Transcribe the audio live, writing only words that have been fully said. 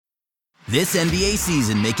This NBA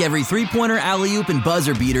season, make every three-pointer, alley-oop, and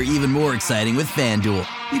buzzer beater even more exciting with FanDuel.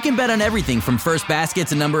 You can bet on everything from first basket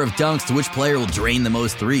to number of dunks to which player will drain the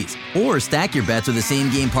most threes. Or stack your bets with a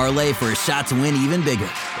same-game parlay for a shot to win even bigger.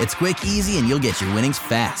 It's quick, easy, and you'll get your winnings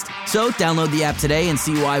fast. So download the app today and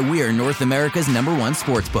see why we're North America's #1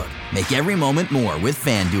 sportsbook. Make every moment more with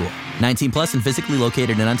FanDuel. 19 plus and physically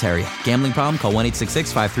located in Ontario. Gambling problem? Call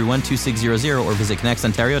 1-866-531-2600 or visit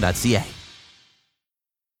connectsontario.ca.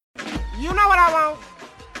 You know what I want?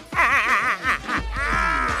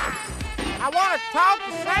 I want to talk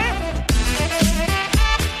to Sam.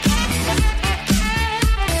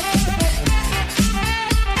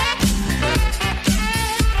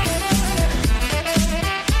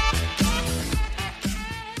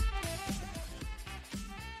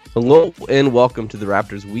 Hello and welcome to the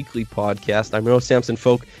Raptors Weekly Podcast. I'm your Samson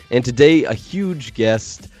Folk, and today a huge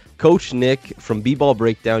guest, Coach Nick from B-Ball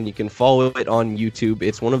Breakdown. You can follow it on YouTube.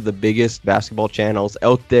 It's one of the biggest basketball channels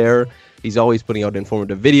out there. He's always putting out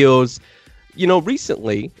informative videos. You know,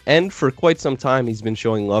 recently, and for quite some time, he's been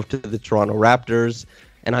showing love to the Toronto Raptors.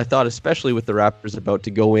 And I thought, especially with the Raptors about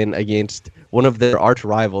to go in against one of their arch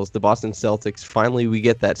rivals, the Boston Celtics, finally we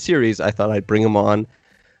get that series. I thought I'd bring him on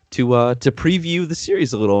to preview the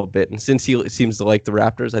series a little bit. And since he seems to like the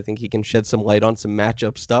Raptors, I think he can shed some light on some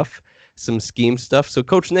matchup stuff, some scheme stuff. So,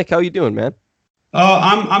 Coach Nick, how you doing, man?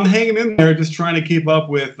 I'm hanging in there, just trying to keep up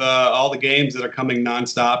with all the games that are coming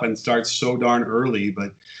nonstop and start so darn early.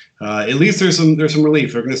 But at least there's some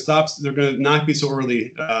relief. They're going to stop. They're going to not be so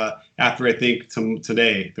early after I think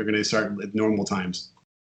today. They're going to start at normal times.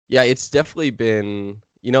 Yeah, it's definitely been.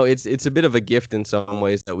 You know, it's a bit of a gift in some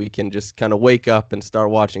ways that we can just kind of wake up and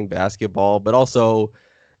start watching basketball, but also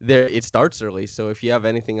it starts early. So if you have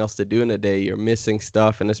anything else to do in a day, you're missing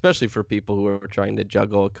stuff. And especially for people who are trying to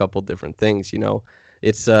juggle a couple different things, you know,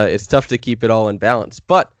 it's tough to keep it all in balance.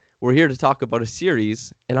 But we're here to talk about a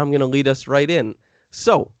series, and I'm going to lead us right in.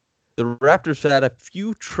 So the Raptors had a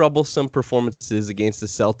few troublesome performances against the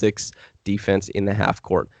Celtics defense in the half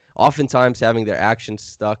court, oftentimes having their actions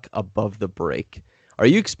stuck above the break. Are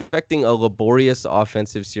you expecting a laborious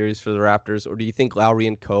offensive series for the Raptors, or do you think Lowry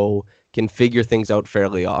and co. can figure things out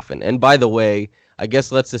fairly often? And by the way, I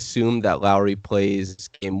guess let's assume that Lowry plays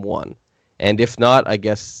game one. And if not, I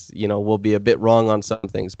guess, you know, we'll be a bit wrong on some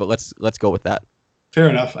things, but let's go with that. Fair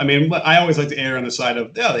enough. I mean, I always like to err on the side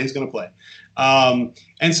of, yeah, he's going to play.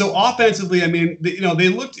 And so offensively, I mean, they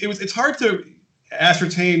looked, it's hard to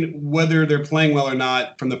ascertain whether they're playing well or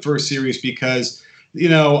not from the first series because, you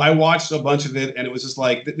know, I watched a bunch of it, and it was just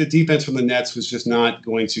like the defense from the Nets was just not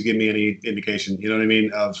going to give me any indication, you know what I mean,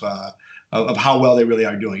 of how well they really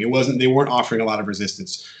are doing. They weren't offering a lot of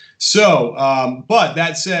resistance. So, but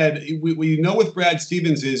that said, we know with Brad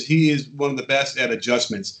Stevens he is one of the best at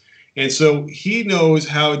adjustments. And so he knows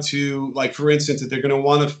how to, like, for instance, that they're going to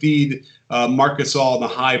want to feed Marc Gasol in the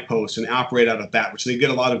high post and operate out of that, which they get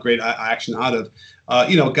a lot of great action out of.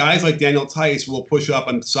 Guys like Daniel Theis will push up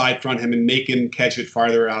and side front him and make him catch it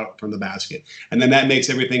farther out from the basket. And then that makes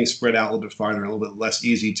everything spread out a little bit farther and a little bit less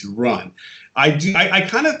easy to run. I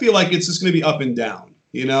kind of feel like it's just going to be up and down.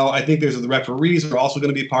 You know, I think the referees are also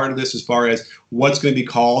going to be part of this as far as what's going to be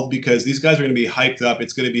called because these guys are going to be hyped up.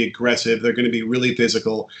 It's going to be aggressive. They're going to be really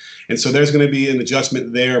physical. And so there's going to be an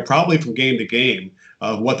adjustment there probably from game to game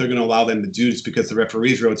of what they're going to allow them to do just because the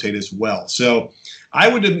referees rotate as well. So I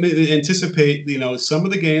would anticipate, you know, some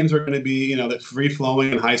of the games are going to be, you know, that free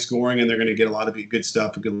flowing and high scoring, and they're going to get a lot of good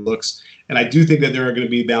stuff and good looks. And I do think that they're going to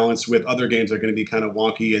be balanced with other games that are going to be kind of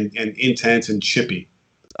wonky and intense and chippy.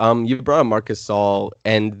 You brought up Marc Gasol,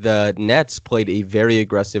 and the Nets played a very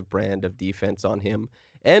aggressive brand of defense on him.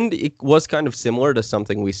 And it was kind of similar to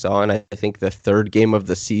something we saw in, I think, the third game of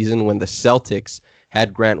the season when the Celtics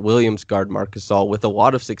had Grant Williams guard Marc Gasol with a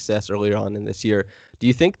lot of success earlier on in this year. Do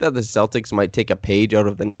you think that the Celtics might take a page out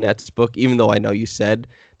of the Nets book, even though I know you said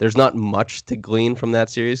there's not much to glean from that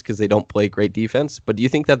series because they don't play great defense? But do you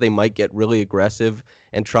think that they might get really aggressive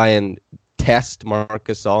and try and test Marc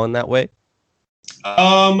Gasol in that way?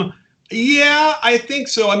 Yeah, I think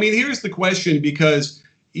so. I mean, here's the question because,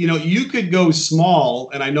 you know, you could go small,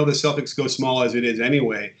 and I know the Celtics go small as it is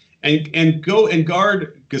anyway, and go and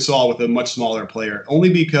guard Gasol with a much smaller player,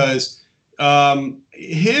 only because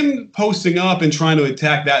him posting up and trying to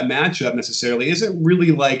attack that matchup necessarily isn't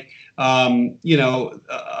really like,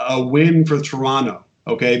 a win for Toronto.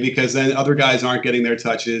 Okay, because then other guys aren't getting their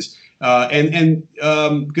touches. And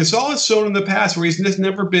Gasol has shown in the past where he's just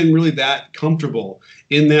never been really that comfortable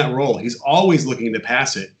in that role. He's always looking to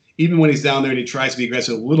pass it. Even when he's down there and he tries to be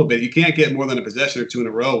aggressive a little bit, you can't get more than a possession or two in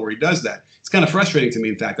a row where he does that. It's kind of frustrating to me,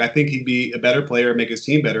 in fact. I think he'd be a better player, make his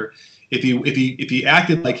team better if he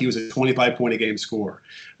acted like he was a 25-point a game scorer.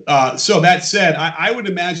 So that said, I would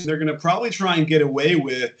imagine they're going to probably try and get away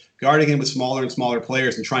with guarding him with smaller and smaller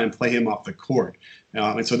players and try and play him off the court.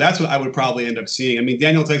 And so that's what I would probably end up seeing. I mean,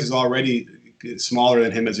 Daniel Tice is already smaller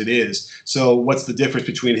than him as it is. So what's the difference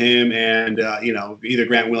between him and either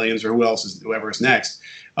Grant Williams or whoever is next?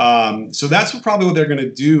 So that's probably what they're going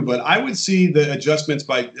to do. But I would see the adjustments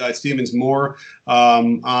by Stevens more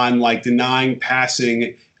on like denying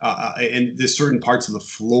passing in the certain parts of the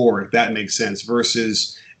floor, if that makes sense,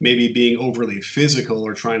 versus maybe being overly physical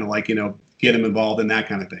or trying to get him involved in that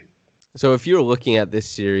kind of thing. So if you're looking at this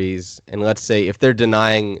series, and let's say if they're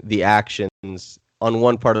denying the actions on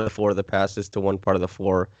one part of the floor, the passes to one part of the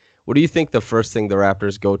floor, what do you think the first thing the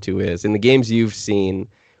Raptors go to is? In the games you've seen,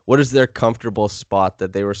 what is their comfortable spot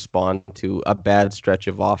that they respond to a bad stretch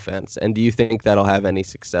of offense? And do you think that'll have any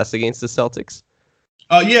success against the Celtics?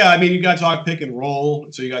 Yeah, I mean, you got to talk pick and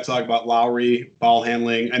roll. So you got to talk about Lowry, ball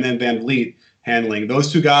handling, and then Van Vliet handling.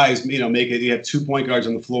 Those two guys, make it. You have 2 point guards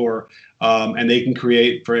on the floor, and they can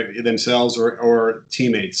create for themselves or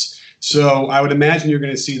teammates. So I would imagine you're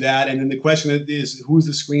going to see that. And then the question is, who's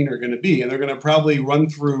the screener going to be? And they're going to probably run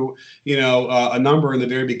through, a number in the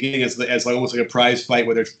very beginning as like almost like a prize fight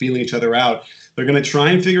where they're feeling each other out. They're going to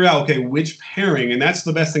try and figure out, okay, which pairing, and that's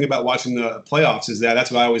the best thing about watching the playoffs is that's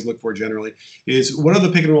what I always look for generally, is what are the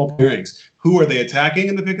pick and roll pairings? Who are they attacking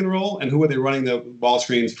in the pick and roll, and who are they running the ball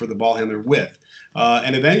screens for the ball handler with?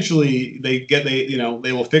 And eventually they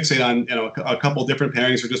will fixate on a couple different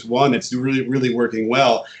pairings or just one that's really, really working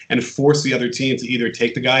well and force the other team to either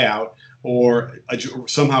take the guy out or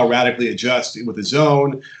somehow radically adjust with the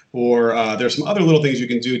zone, or there's some other little things you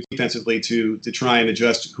can do defensively to try and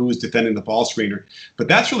adjust who's defending the ball screener. But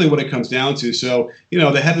that's really what it comes down to. So,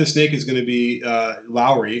 the head of the snake is going to be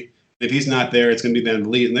Lowry. If he's not there, it's going to be Van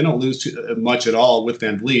Vliet, and they don't lose too much at all with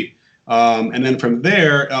Van Vliet. And then from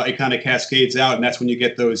there, it kind of cascades out, and that's when you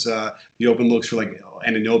get those the open looks for like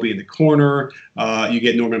Anunoby in the corner. You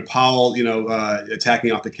get Norman Powell,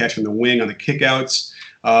 attacking off the catch from the wing on the kickouts.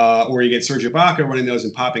 Or you get Serge Ibaka running those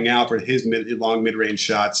and popping out for his long mid-range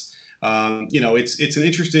shots. It's an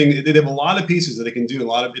interesting. They have a lot of pieces that they can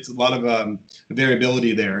do. It's a lot of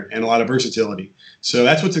variability there and a lot of versatility. So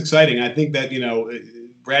that's what's exciting. I think that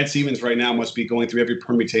Brad Stevens right now must be going through every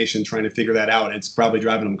permutation trying to figure that out. It's probably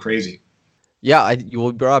driving him crazy. Yeah,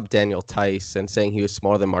 you brought up Daniel Tice and saying he was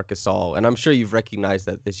smaller than Marc Gasol, and I'm sure you've recognized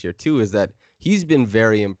that this year too, is that he's been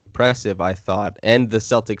very impressive, I thought, and the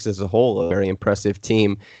Celtics as a whole, a very impressive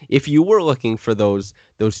team. If you were looking for those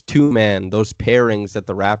two-man, those pairings that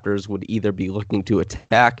the Raptors would either be looking to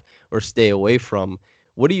attack or stay away from,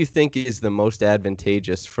 what do you think is the most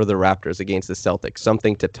advantageous for the Raptors against the Celtics,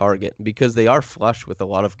 something to target, because they are flush with a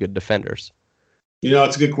lot of good defenders?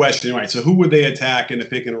 It's a good question. Right. So who would they attack in the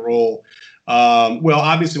pick and roll? Well,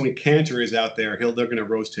 obviously, when Kanter is out there, they're going to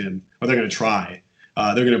roast him, or they're going to try.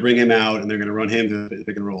 They're going to bring him out, and they're going to run him to the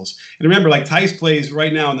pick and rolls. And remember, like Tice plays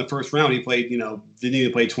right now in the first round, he played, didn't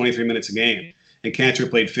even play 23 minutes a game, and Kanter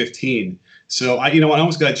played 15. So I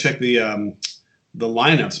almost got to check the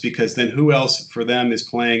lineups, because then who else for them is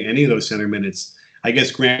playing any of those center minutes? I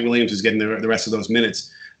guess Grant Williams is getting the rest of those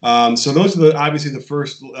minutes. So those are obviously the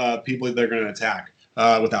first people that they're going to attack.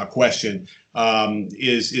 Without question,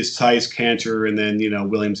 is Tice, Kanter, and then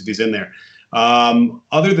Williams if he's in there.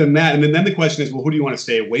 Other than that, and then the question is, well, who do you want to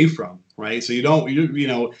stay away from, right? So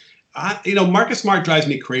Marcus Smart drives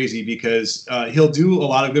me crazy because he'll do a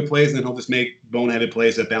lot of good plays and then he'll just make boneheaded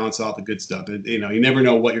plays that balance out the good stuff. You never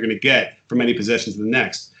know what you're going to get from any possession to the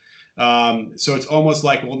next. So it's almost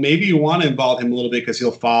like, well, maybe you want to involve him a little bit because he'll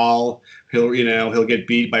foul, he'll get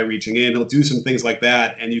beat by reaching in, he'll do some things like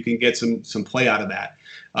that, and you can get some play out of that.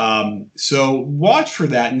 So watch for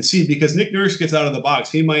that and see, because Nick Nurse gets out of the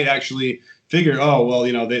box, he might actually figure,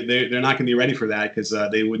 they're not going to be ready for that because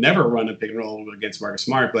they would never run a pick and roll against Marcus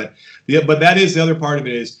Smart. But that is the other part of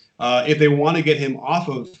it is if they want to get him off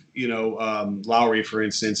of Lowry, for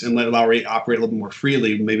instance, and let Lowry operate a little more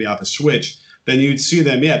freely, maybe off a switch, then you'd see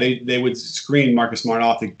them, they would screen Marcus Smart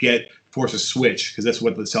off to force a switch, because that's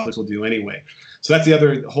what the Celtics will do anyway. So that's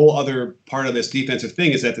the whole other part of this defensive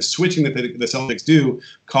thing, is that the switching that the Celtics do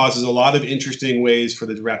causes a lot of interesting ways for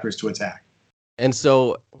the Raptors to attack. And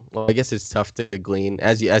so, I guess it's tough to glean,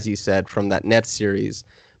 as you said, from that Nets series.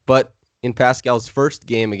 But in Pascal's first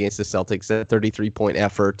game against the Celtics, a 33-point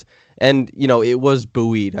effort, and, it was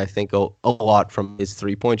buoyed, I think, a lot from his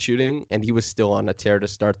three-point shooting, and he was still on a tear to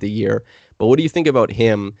start the year. But what do you think about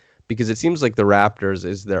him? Because it seems like the Raptors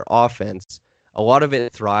is their offense. A lot of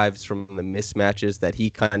it thrives from the mismatches that he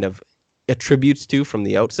kind of attributes to from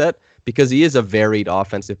the outset, because he is a varied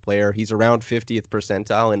offensive player. He's around 50th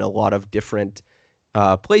percentile in a lot of different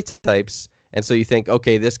play types. And so you think,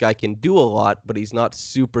 okay, this guy can do a lot, but he's not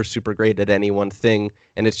super, super great at any one thing.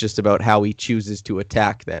 And it's just about how he chooses to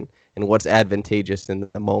attack then and what's advantageous in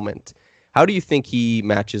the moment. How do you think he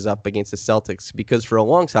matches up against the Celtics? Because for a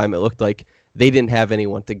long time, it looked like they didn't have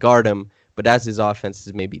anyone to guard him. But as his offense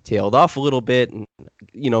has maybe tailed off a little bit and,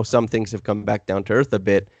 some things have come back down to earth a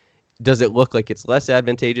bit, does it look like it's less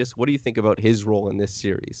advantageous? What do you think about his role in this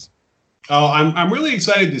series? Oh, I'm really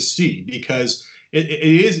excited to see, because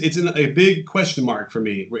it's a big question mark for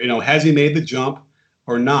me. Has he made the jump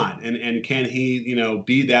or not? And can he,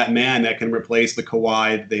 be that man that can replace the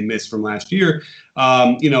Kawhi that they missed from last year?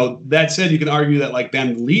 That said, you can argue that like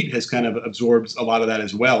Ben Vliet has kind of absorbed a lot of that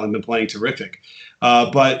as well and been playing terrific.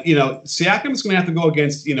 But Siakam's going to have to go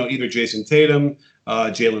against, either Jason Tatum,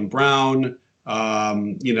 Jaylen Brown.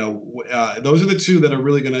 Those are the two that are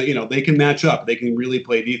really going to, they can match up. They can really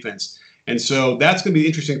play defense. And so that's going to be the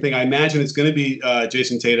interesting thing. I imagine it's going to be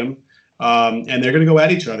Jason Tatum, and they're going to go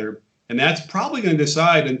at each other. And that's probably going to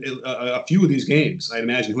decide a few of these games. I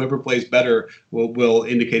imagine whoever plays better will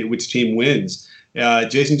indicate which team wins.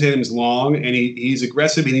 Jason Tatum's long, and he's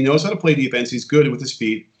aggressive, and he knows how to play defense. He's good with his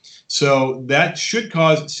feet. So that should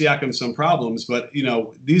cause Siakam some problems. But,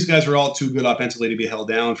 these guys are all too good offensively to be held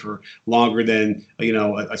down for longer than,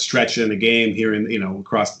 a stretch in the game here and,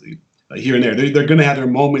 across here and there. They're going to have their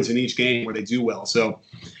moments in each game where they do well. So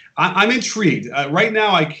I'm intrigued. Right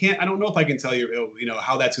now, I don't know if I can tell you,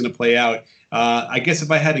 how that's going to play out. I guess if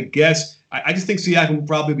I had to guess, I just think Siakam will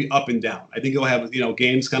probably be up and down. I think he'll have,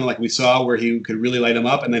 games kind of like we saw where he could really light him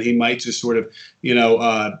up, and then he might just sort of,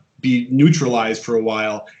 be neutralized for a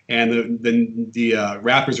while, and then the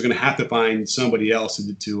Raptors are going to have to find somebody else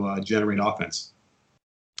to generate offense.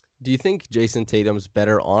 Do you think Jason Tatum's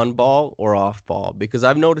better on ball or off ball? Because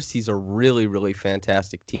I've noticed he's a really, really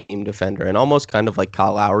fantastic team defender, and almost kind of like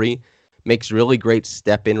Kyle Lowry, makes really great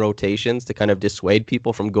step-in rotations to kind of dissuade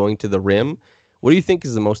people from going to the rim. What do you think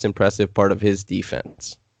is the most impressive part of his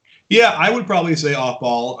defense? Yeah, I would probably say off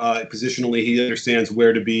ball. Positionally, he understands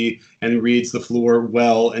where to be and reads the floor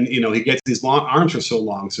well. And, he gets his long arms are so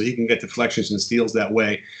long, so he can get deflections and steals that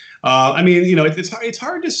way. It's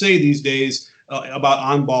hard to say these days about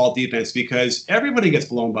on-ball defense, because everybody gets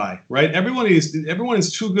blown by, right? Everyone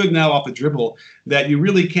is too good now off the dribble that you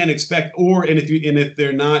really can't expect. And if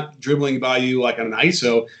they're not dribbling by you like on an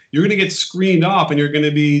ISO, you're going to get screened off, and you're going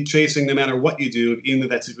to be chasing no matter what you do, even if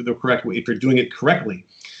that's the correct way, if you're doing it correctly.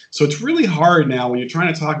 So it's really hard now when you're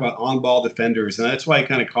trying to talk about on-ball defenders, and that's why I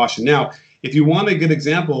kind of caution. Now, if you want a good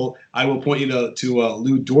example, I will point you to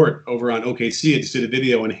Lou Dort over on OKC. I just did a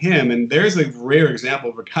video on him, and there's a rare example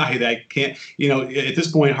of a guy that can't, at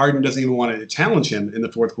this point, Harden doesn't even want to challenge him in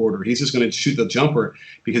the fourth quarter. He's just going to shoot the jumper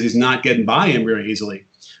because he's not getting by him very easily.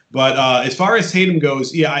 But as far as Tatum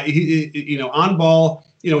goes, yeah, on ball,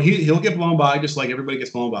 he'll get blown by just like everybody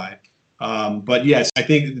gets blown by. But yes, I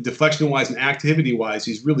think deflection-wise and activity-wise,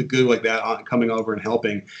 he's really good like that, coming over and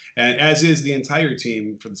helping. And as is the entire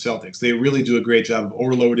team for the Celtics. They really do a great job of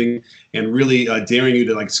overloading and really daring you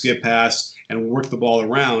to skip past and work the ball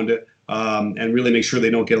around and really make sure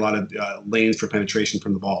they don't get a lot of lanes for penetration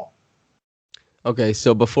from the ball. Okay,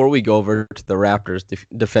 so before we go over to the Raptors'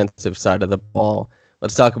 defensive side of the ball,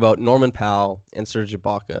 let's talk about Norman Powell and Serge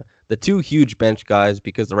Ibaka, the two huge bench guys,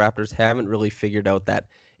 because the Raptors haven't really figured out that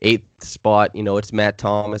eighth spot. It's Matt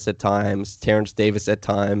Thomas at times, Terrence Davis at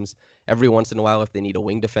times. Every once in a while, if they need a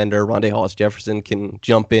wing defender, Rondae Hollis-Jefferson can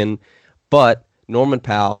jump in. But Norman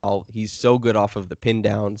Powell, he's so good off of the pin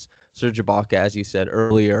downs. Serge Ibaka, as you said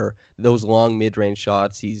earlier, those long mid-range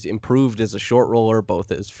shots. He's improved as a short roller,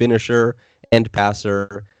 both as finisher and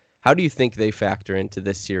passer. How do you think they factor into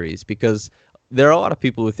this series? Because there are a lot of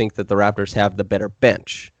people who think that the Raptors have the better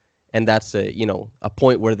bench, and that's a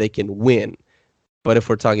point where they can win. But if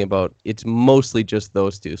we're talking about, it's mostly just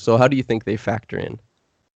those two. So how do you think they factor in?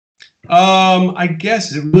 I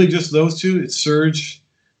guess it's really just those two. It's Serge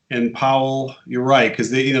and Powell. You're right,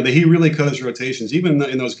 because he really cuts rotations, even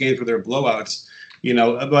in those games where they're blowouts.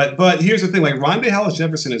 But here's the thing: like Rondae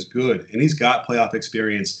Hollis-Jefferson is good, and he's got playoff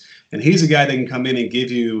experience, and he's a guy that can come in and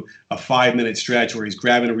give you a 5-minute stretch where he's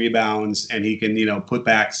grabbing rebounds and he can put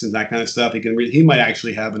backs and that kind of stuff. He might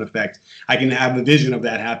actually have an effect. I can have a vision of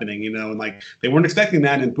that happening, and like they weren't expecting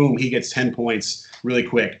that, and boom, he gets 10 points really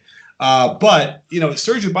quick. But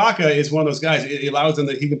Serge Ibaka is one of those guys. It allows him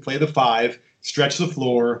that he can play the 5, stretch the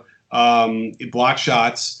floor, block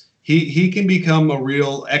shots. He can become a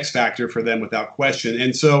real X factor for them without question.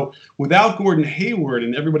 And so without Gordon Hayward,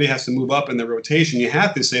 and everybody has to move up in the rotation, you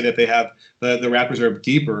have to say that they have the Raptors are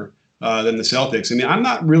deeper than the Celtics. I mean, I'm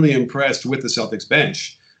not really impressed with the Celtics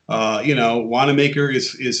bench. Wanamaker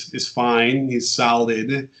is fine. He's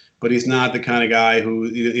solid, but he's not the kind of guy who,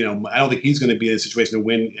 I don't think he's going to be in a situation to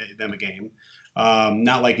win them a game.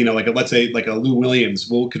 Not like, let's say like a Lou Williams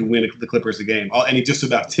could win the Clippers a game. And he just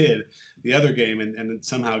about did the other game and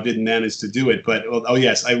somehow didn't manage to do it. But,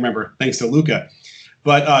 yes, I remember, thanks to Luka.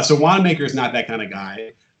 But so Wanamaker is not that kind of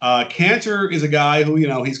guy. Kanter is a guy who,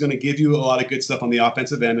 he's going to give you a lot of good stuff on the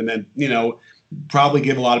offensive end and then, probably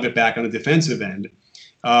give a lot of it back on the defensive end.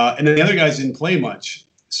 And then the other guys didn't play much.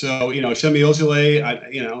 So, Semi Ojeleye,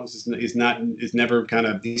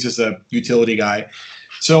 he's just a utility guy.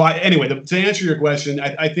 So anyway, to answer your question,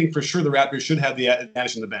 I think for sure the Raptors should have the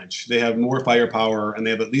advantage on the bench. They have more firepower and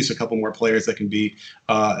they have at least a couple more players that can be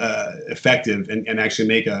effective and actually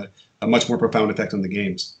make a much more profound effect on the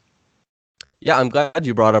games. Yeah, I'm glad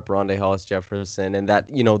you brought up Rondae Hollis-Jefferson and that,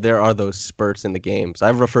 there are those spurts in the games.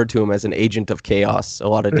 I've referred to him as an agent of chaos a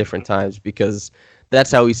lot of different times because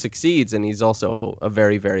that's how he succeeds, and he's also a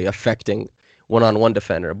very, very affecting one-on-one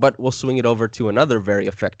defender. But we'll swing it over to another very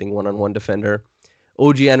affecting one-on-one defender.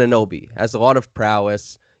 OG Anunoby has a lot of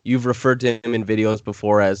prowess. You've referred to him in videos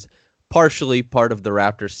before as partially part of the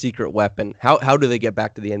Raptors' secret weapon. How do they get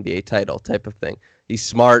back to the NBA title type of thing? He's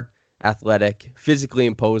smart, athletic, physically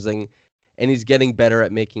imposing, and he's getting better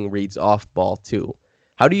at making reads off ball too.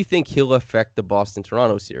 How do you think he'll affect the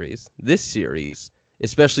Boston-Toronto series? This series,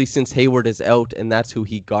 especially since Hayward is out, and that's who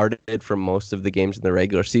he guarded for most of the games in the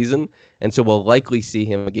regular season, and so we'll likely see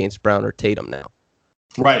him against Brown or Tatum now.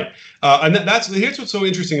 Right. And here's what's so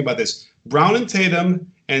interesting about this. Brown and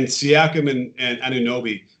Tatum and Siakam and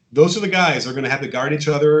Anunoby, those are the guys that are going to have to guard each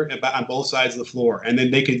other on both sides of the floor. And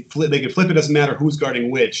then they can flip. It doesn't matter who's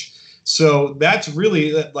guarding which. So that's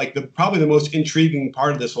really probably the most intriguing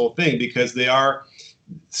part of this whole thing because they are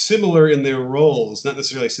similar in their roles, not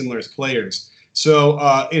necessarily similar as players. So,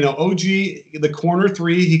 OG, the corner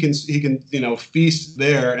three, he can feast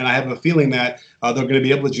there. And I have a feeling that they're going to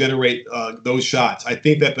be able to generate those shots. I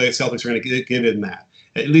think that the Celtics are going to give him that,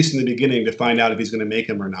 at least in the beginning, to find out if he's going to make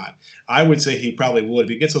them or not. I would say he probably would.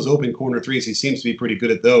 If he gets those open corner threes, he seems to be pretty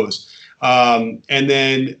good at those. And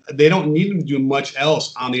then they don't need him to do much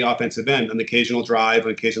else on the offensive end, an occasional drive,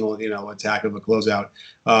 an occasional, attack of a closeout.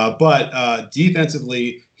 But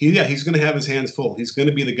defensively, he's going to have his hands full. He's going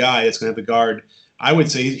to be the guy that's going to have to guard. I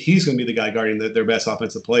would say he's going to be the guy guarding their best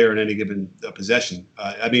offensive player in any given possession.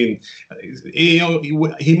 He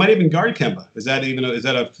might even guard Kemba. Is that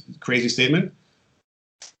a crazy statement?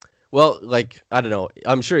 Well, I don't know.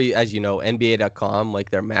 I'm sure, as you know, NBA.com,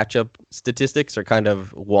 their matchup statistics are kind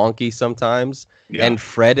of wonky sometimes. Yeah. And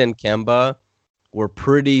Fred and Kemba were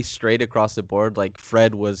pretty straight across the board.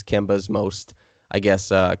 Fred was Kemba's most,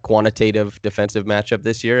 quantitative defensive matchup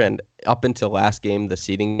this year. And up until last game, the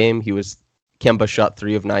seeding game, Kemba shot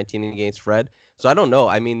 3 of 19 against Fred. So I don't know.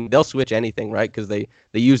 I mean, they'll switch anything, right? Because they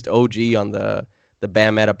used OG on the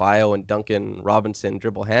Bam Adebayo and Duncan Robinson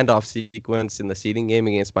dribble handoff sequence in the seeding game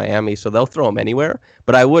against Miami, so they'll throw him anywhere.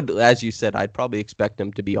 But I would, as you said, I'd probably expect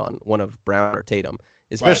him to be on one of Brown or Tatum,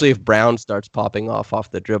 especially if Brown starts popping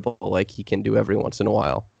off the dribble like he can do every once in a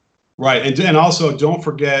while. Right, and also don't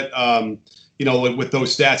forget, with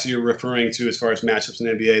those stats you're referring to as far as matchups in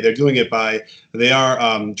the NBA, they're doing it they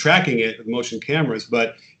are tracking it with motion cameras,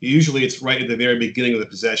 but usually it's right at the very beginning of the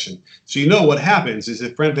possession. So what happens is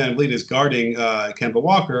if Fred VanVleet is guarding Kemba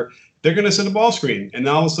Walker, they're going to send a ball screen, and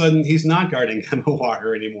all of a sudden he's not guarding Kemba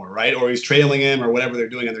Walker anymore, right? Or he's trailing him, or whatever they're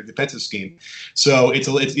doing on their defensive scheme. So it's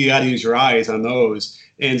you got to use your eyes on those.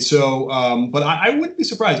 And so, but I wouldn't be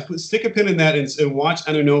surprised. Stick a pin in that and watch.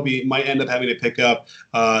 Anunoby might end up having to pick up.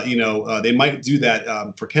 They might do that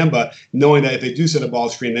for Kemba, knowing that if they do set a ball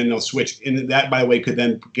screen, then they'll switch. And that, by the way, could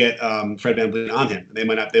then get Fred VanVleet on him. They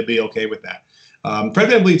might not. They'll be okay with that. Fred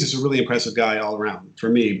VanVleet is just a really impressive guy all around for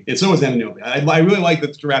me. And so is Anunoby. I really like the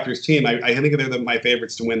Raptors team. I think they're my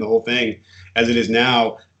favorites to win the whole thing as it is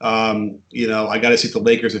now. I got to see if the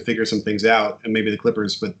Lakers have figured some things out, and maybe the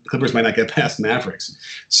Clippers, but the Clippers might not get past the Mavericks.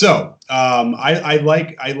 So I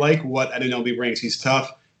like what Anunoby brings. He's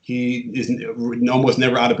tough. He is almost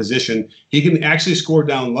never out of position. He can actually score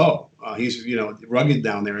down low. He's rugged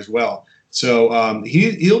down there as well. So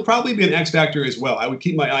he'll probably be an X factor as well. I would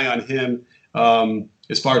keep my eye on him.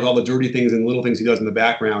 As far as all the dirty things and little things he does in the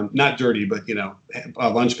background, not dirty, but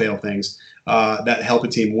lunch pail things that help a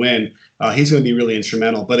team win. He's going to be really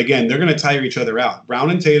instrumental. But again, they're going to tire each other out. Brown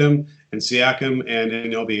and Tatum and Siakam and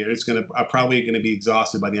Anunoby are probably going to be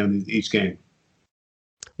exhausted by the end of each game.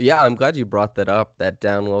 Yeah, I'm glad you brought that up, that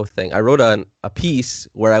down low thing. I wrote a piece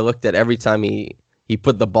where I looked at every time he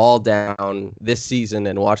put the ball down this season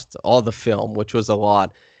and watched all the film, which was a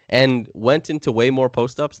lot. and went into way more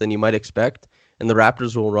post-ups than you might expect. And the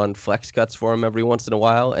Raptors will run flex cuts for him every once in a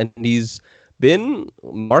while. And he's been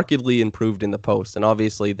markedly improved in the post. And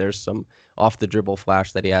obviously there's some off-the-dribble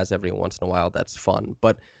flash that he has every once in a while. That's fun.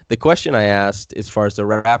 But the question I asked, as far as the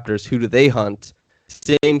Raptors, who do they hunt?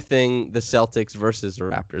 Same thing, the Celtics versus the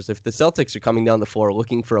Raptors. If the Celtics are coming down the floor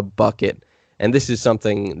looking for a bucket, and this is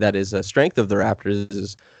something that is a strength of the Raptors,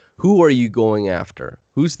 is who are you going after?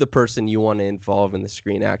 Who's the person you want to involve in the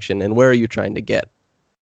screen action, and where are you trying to get?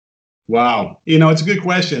 Wow. It's a good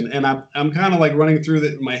question. And I'm kind of like running through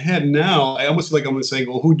that in my head now. I almost feel like I'm going to say,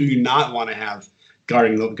 well, who do you not want to have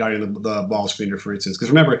guarding the ball screener, for instance? Because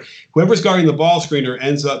remember, whoever's guarding the ball screener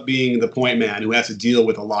ends up being the point man who has to deal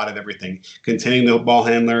with a lot of everything, containing the ball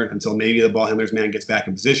handler until maybe the ball handler's man gets back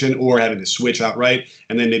in position, or having to switch outright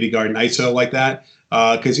and then maybe guard an ISO like that.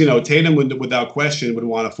 Because Tatum without question would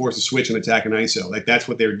want to force a switch and attack an ISO. Like that's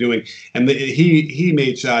what they were doing, and he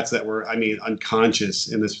made shots that were, unconscious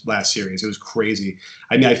in this last series. It was crazy.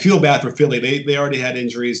 I feel bad for Philly. They already had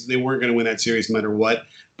injuries. They weren't going to win that series no matter what.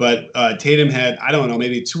 But Tatum had, I don't know,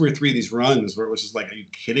 maybe 2 or 3 of these runs where it was just like, are you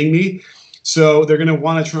kidding me? So they're going to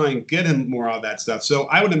want to try and get him more out of that stuff. So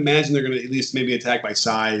I would imagine they're going to at least maybe attack by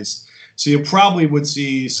size. So you probably would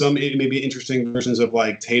see some maybe interesting versions of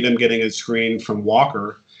like Tatum getting a screen from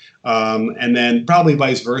Walker, and then probably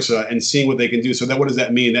vice versa, and seeing what they can do. So what does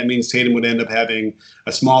that mean? That means Tatum would end up having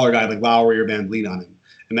a smaller guy like Lowry or VanVleet on him.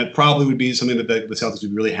 And that probably would be something that the Celtics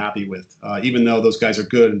would be really happy with, even though those guys are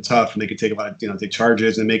good and tough and they could take a lot of, take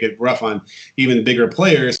charges and make it rough on even bigger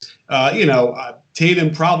players.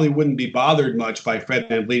 Tatum probably wouldn't be bothered much by Fred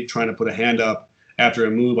VanVleet trying to put a hand up after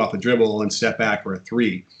a move off a dribble and step back for a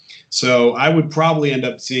 3. So I would probably end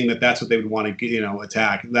up seeing that that's what they would want to,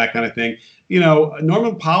 attack, that kind of thing.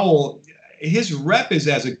 Norman Powell, his rep is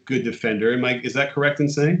as a good defender. Is that correct in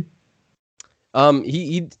saying?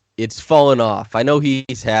 It's fallen off. I know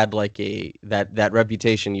he's had like that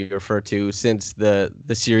reputation you refer to since the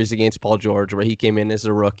series against Paul George, where he came in as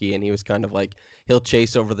a rookie and he was kind of like, he'll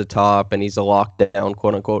chase over the top and he's a lockdown,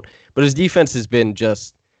 quote unquote. But his defense has been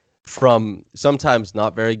just from sometimes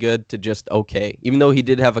not very good to just okay. Even though he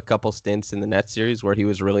did have a couple stints in the Nets series where he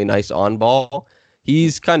was really nice on ball,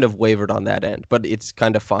 he's kind of wavered on that end. But it's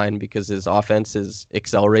kind of fine because his offense is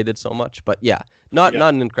accelerated so much. But not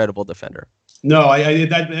an incredible defender. No, I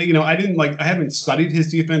haven't studied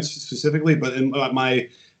his defense specifically, but in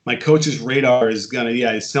my coach's radar is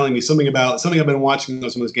telling me something I've been watching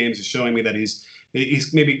some of those games is showing me that he's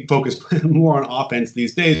maybe focused more on offense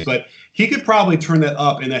these days, but he could probably turn that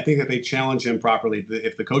up. And I think if they challenge him properly,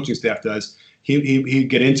 if the coaching staff does, he'd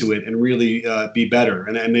get into it and really be better.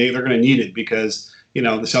 And they're going to need it because, the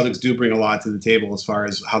Celtics do bring a lot to the table as far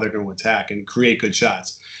as how they're going to attack and create good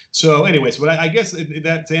shots. So anyways, but I guess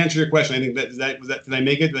that to answer your question, I think did I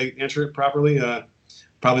make it? Did I answer it properly?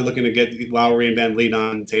 Probably looking to get Lowry and VanVleet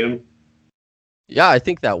on Tatum. Yeah, I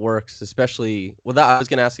think that works, especially I was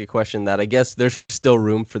going to ask a question that I guess there's still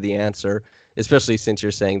room for the answer, especially since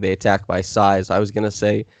you're saying they attack by size. I was going to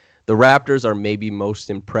say the Raptors are maybe most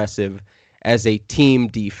impressive as a team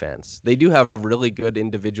defense. They do have really good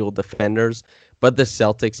individual defenders, but the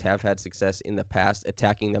Celtics have had success in the past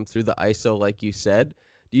attacking them through the ISO, like you said.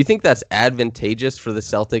 Do you think that's advantageous for the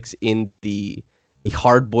Celtics in the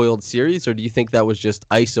hard-boiled series, or do you think that was just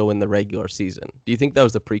ISO in the regular season? Do you think that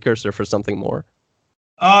was the precursor for something more?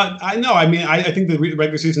 I know. I think the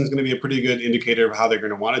regular season is going to be a pretty good indicator of how they're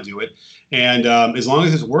going to want to do it. And as long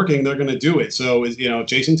as it's working, they're going to do it. So,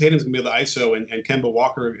 Jason Tatum's going to be able to ISO and Kemba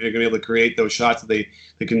Walker are going to be able to create those shots that they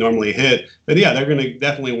can normally hit. But, they're going to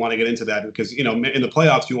definitely want to get into that because, in the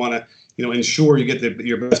playoffs, you want to, ensure you get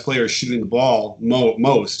your best players shooting the ball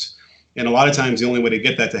most. And a lot of times the only way to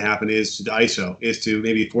get that to happen is to ISO, is to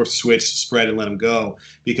maybe force a switch, spread, and let them go.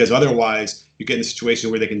 Because otherwise you get in a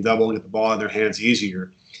situation where they can double and get the ball in their hands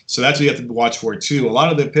easier. So that's what you have to watch for too. A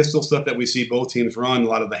lot of the pistol stuff that we see both teams run, a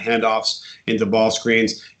lot of the handoffs into ball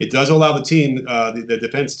screens, it does allow the team, the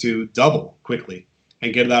defense to double quickly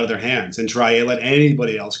and get it out of their hands and try and let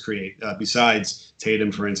anybody else create besides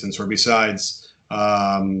Tatum, for instance, or besides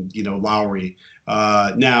Lowry.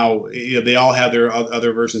 Now, they all have their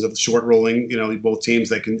other versions of the short rolling, both teams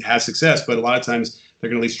that can have success, but a lot of times they're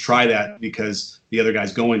going to at least try that because the other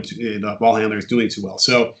guy's the ball handler is doing too well.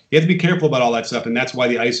 So you have to be careful about all that stuff, and that's why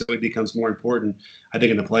the ISO becomes more important, I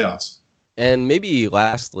think, in the playoffs. And maybe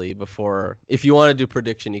lastly, if you want to do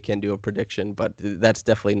prediction, you can do a prediction, but that's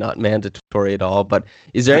definitely not mandatory at all. But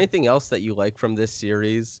is there anything else that you like from this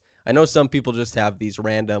series? I know some people just have these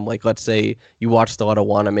random, like let's say you watched a lot of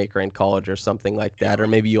Wanamaker in college or something like that, or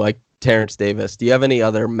maybe you like Terrence Davis. Do you have any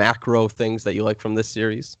other macro things that you like from this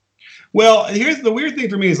series? Well, here's the weird thing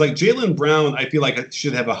for me is like Jaylen Brown, I feel like it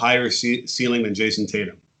should have a higher ceiling than Jason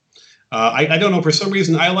Tatum. I don't know. For some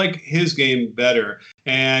reason, I like his game better.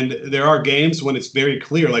 And there are games when it's very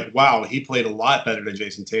clear, like, wow, he played a lot better than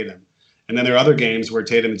Jason Tatum. And then there are other games where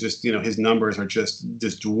Tatum is just, his numbers are just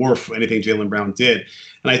dwarf anything Jaylen Brown did.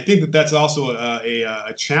 And I think that that's also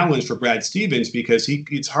a challenge for Brad Stevens because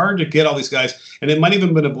it's hard to get all these guys. And it might even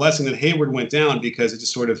have been a blessing that Hayward went down because it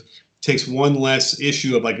just sort of takes one less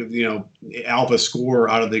issue of alpha score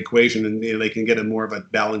out of the equation, and they can get a more of a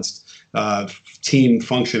balanced team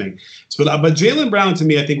functioning. So, but Jaylen Brown to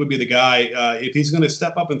me, I think would be the guy if he's going to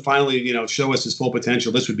step up and finally show us his full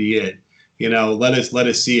potential. This would be it. Let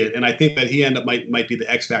us see it. And I think that he might be the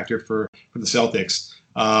X factor for the Celtics.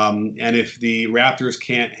 And if the Raptors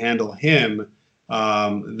can't handle him,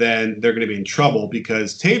 then they're going to be in trouble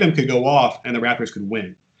because Tatum could go off and the Raptors could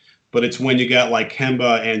win. But it's when you got like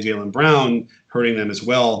Kemba and Jaylen Brown hurting them as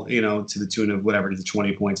well, to the tune of whatever, to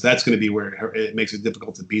 20 points. That's going to be where it makes it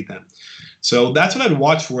difficult to beat them. So that's what I'd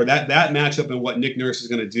watch for, that matchup and what Nick Nurse is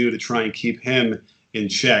going to do to try and keep him in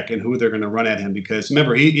check and who they're going to run at him. Because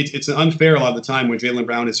remember, it's unfair a lot of the time when Jaylen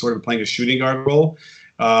Brown is sort of playing a shooting guard role.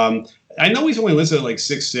 I know he's only listed at like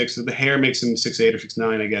 6'6", so the hair makes him 6'8" or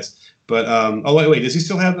 6'9", I guess. But wait, does he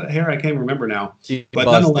still have the hair? I can't remember now. But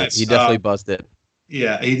nonetheless, he definitely buzzed it.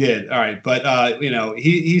 Yeah, he did. All right. But,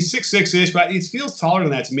 he's 6'6"-ish, but he feels taller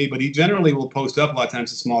than that to me, but he generally will post up a lot of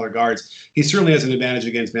times to smaller guards. He certainly has an advantage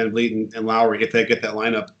against Van Vliet and Lowry if they get that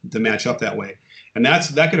lineup to match up that way. And that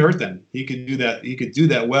could hurt them. He could do that. He could do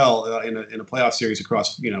that well in a playoff series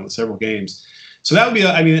across, several games. So that would be,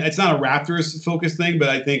 it's not a Raptors focused thing, but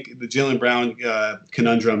I think the Jaylen Brown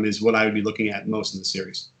conundrum is what I would be looking at most in the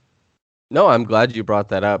series. No, I'm glad you brought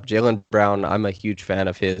that up. Jaylen Brown, I'm a huge fan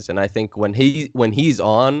of his, and I think when he's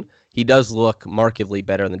on, he does look markedly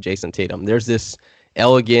better than Jason Tatum. There's this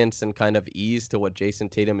elegance and kind of ease to what Jason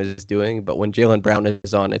Tatum is doing, but when Jaylen Brown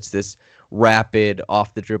is on, it's this rapid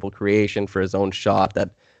off-the-dribble creation for his own shot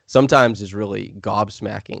that sometimes is really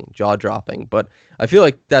gobsmacking, jaw-dropping. But I feel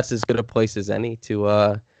like that's as good a place as any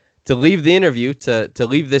to leave the interview, to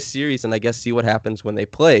leave this series, and I guess see what happens when they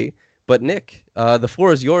play. But Nick, the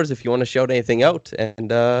floor is yours if you want to shout anything out. And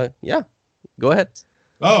go ahead.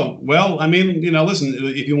 Oh, well, listen,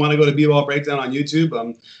 if you want to go to B-Ball Breakdown on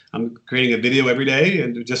YouTube, I'm creating a video every day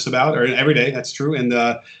and every day. That's true. And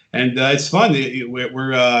it's fun.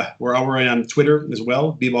 We're over on Twitter as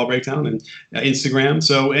well, B-Ball Breakdown, and Instagram.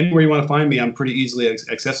 So anywhere you want to find me, I'm pretty easily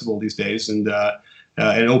accessible these days and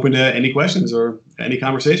open to any questions or any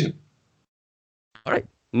conversation. All right.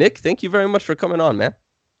 Nick, thank you very much for coming on, man.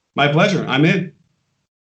 My pleasure. I'm in.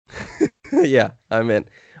 Yeah, I'm in.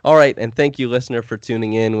 All right, and thank you, listener, for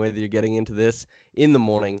tuning in, whether you're getting into this in the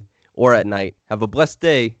morning or at night. Have a blessed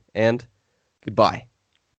day, and goodbye.